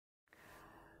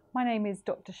My name is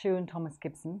Dr. Siwan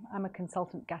Thomas-Gibson. I'm a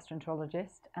consultant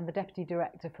gastroenterologist and the Deputy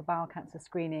Director for Bowel Cancer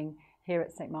Screening here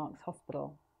at St Mark's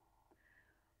Hospital.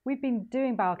 We've been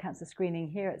doing bowel cancer screening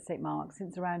here at St Mark's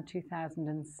since around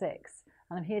 2006,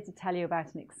 and I'm here to tell you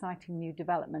about an exciting new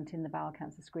development in the bowel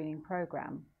cancer screening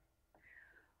programme.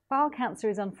 Bowel cancer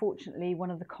is unfortunately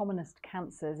one of the commonest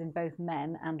cancers in both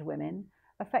men and women,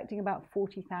 affecting about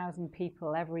 40,000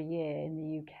 people every year in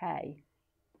the UK.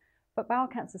 But bowel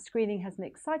cancer screening has an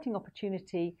exciting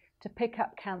opportunity to pick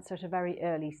up cancer at a very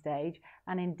early stage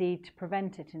and indeed to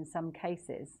prevent it in some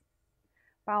cases.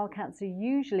 Bowel cancer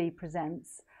usually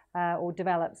presents or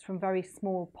develops from very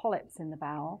small polyps in the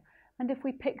bowel, and if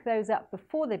we pick those up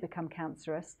before they become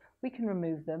cancerous, we can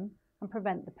remove them and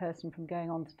prevent the person from going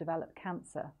on to develop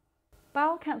cancer.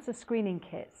 Bowel cancer screening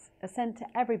kits are sent to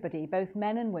everybody, both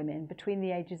men and women, between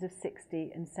the ages of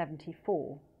 60 and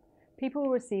 74. People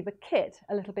will receive a kit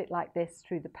a little bit like this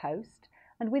through the post,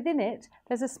 and within it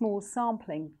there's a small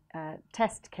sampling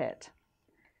test kit.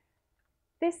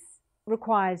 This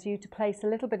requires you to place a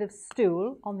little bit of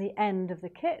stool on the end of the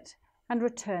kit and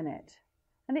return it,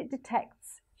 and it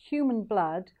detects human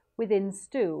blood within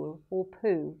stool or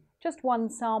poo. Just one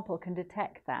sample can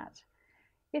detect that.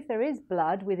 If there is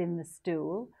blood within the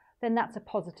stool, then that's a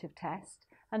positive test,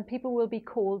 and people will be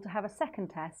called to have a second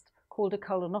test called a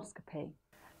colonoscopy.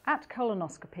 At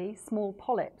colonoscopy, small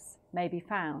polyps may be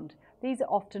found. These are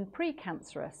often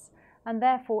precancerous, and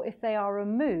therefore if they are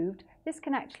removed, this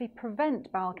can actually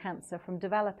prevent bowel cancer from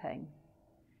developing.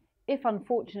 If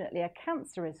unfortunately a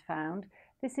cancer is found,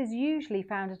 this is usually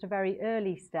found at a very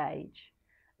early stage,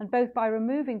 and both by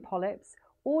removing polyps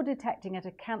or detecting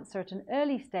a cancer at an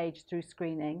early stage through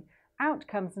screening,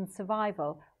 outcomes and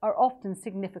survival are often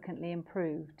significantly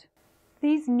improved.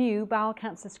 These new bowel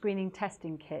cancer screening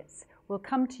testing kits will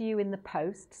come to you in the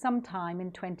post sometime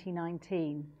in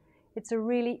 2019. It's a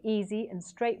really easy and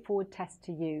straightforward test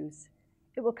to use.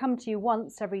 It will come to you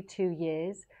once every 2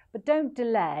 years, but don't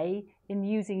delay in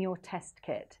using your test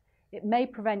kit. It may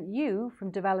prevent you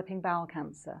from developing bowel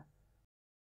cancer.